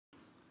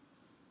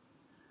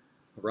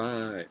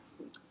Right.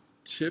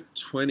 Tip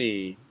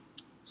 20.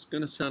 It's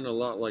going to sound a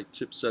lot like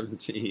tip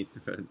 17,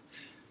 but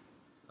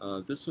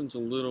this one's a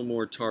little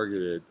more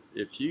targeted.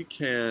 If you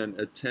can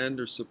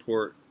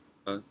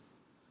uh,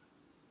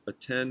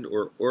 attend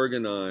or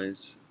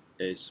organize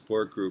a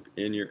support group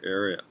in your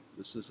area,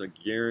 this is a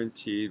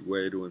guaranteed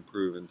way to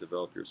improve and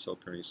develop your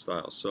self-parenting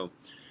style. So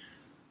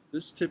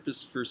this tip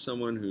is for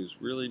someone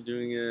who's really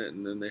doing it,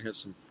 and then they have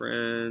some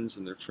friends,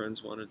 and their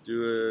friends want to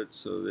do it,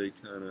 so they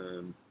kind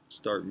of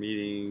start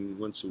meeting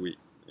once a week.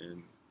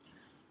 And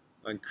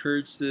I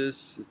encourage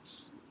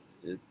this.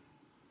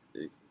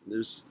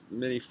 There's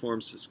many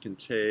forms this can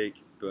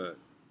take, but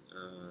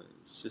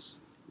it's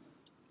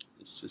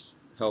just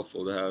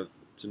helpful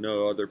to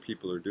know other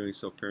people are doing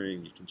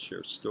self-parenting. You can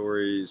share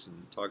stories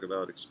and talk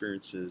about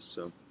experiences.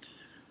 So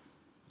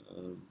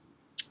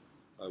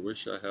I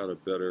wish I had a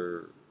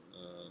better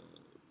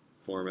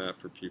format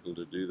for people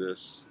to do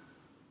this,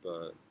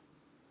 but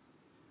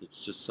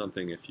it's just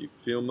something. If you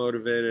feel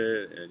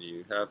motivated and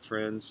you have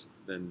friends,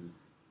 then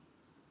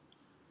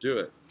do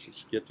it.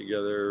 Just get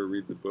together,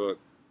 read the book,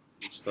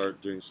 and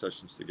start doing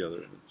sessions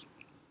together.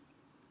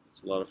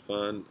 It's a lot of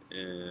fun,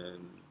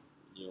 and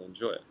you'll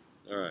enjoy it.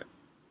 All right,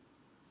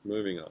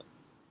 moving on.